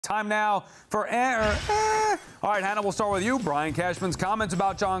Time now for All right, Hannah, we'll start with you. Brian Cashman's comments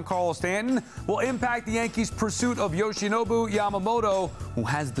about Giancarlo Stanton will impact the Yankees' pursuit of Yoshinobu Yamamoto, who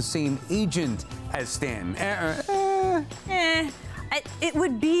has the same agent as Stanton. It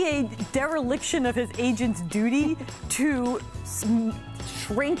would be a dereliction of his agent's duty to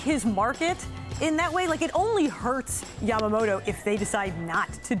shrink his market in that way. Like, it only hurts Yamamoto if they decide not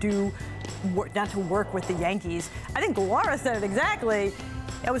to work with the Yankees. I think Laura said it exactly.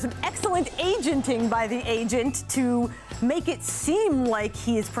 It was an excellent agenting by the agent to make it seem like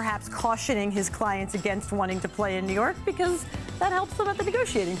he is perhaps cautioning his clients against wanting to play in New York, because that helps them at the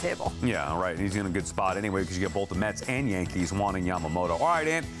negotiating table. Yeah, right. He's in a good spot anyway, because you get both the Mets and Yankees wanting Yamamoto. All right,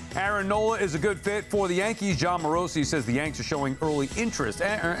 Ant. Aaron Nola is a good fit for the Yankees. John Morosi says the Yanks are showing early interest.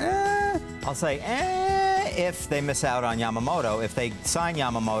 I'll say, if they miss out on Yamamoto. If they sign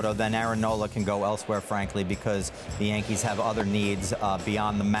Yamamoto, then Aaron Nola can go elsewhere, frankly, because the Yankees have other needs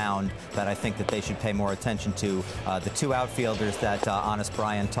beyond the mound that I think that they should pay more attention to. The two outfielders that Honest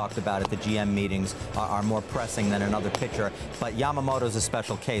Brian talked about at the GM meetings are more pressing than another pitcher. But Yamamoto's a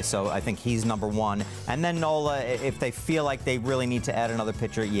special case, so I think he's number one. And then Nola, if they feel like they really need to add another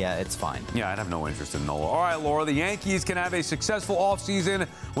pitcher, yeah, it's fine. Yeah, I'd have no interest in Nola. All right, Laura, the Yankees can have a successful offseason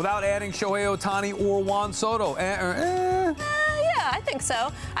without adding Shohei Ohtani or Juan Soto. Yeah, I think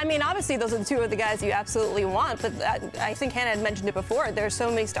so. I mean, obviously, those are the two of the guys you absolutely want, but I think Hannah had mentioned it before. There's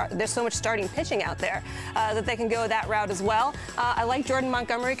so much starting pitching out there that they can go that route as well. I like Jordan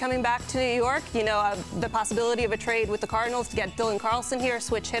Montgomery coming back to New York. You know, the possibility of a trade with the Cardinals to get Dylan Carlson here,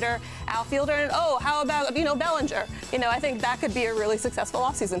 switch hitter, outfielder, and how about, Bellinger? I think that could be a really successful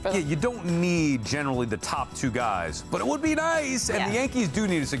offseason for them. Yeah, you don't need generally the top two guys, but it would be nice, and the Yankees do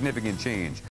need a significant change.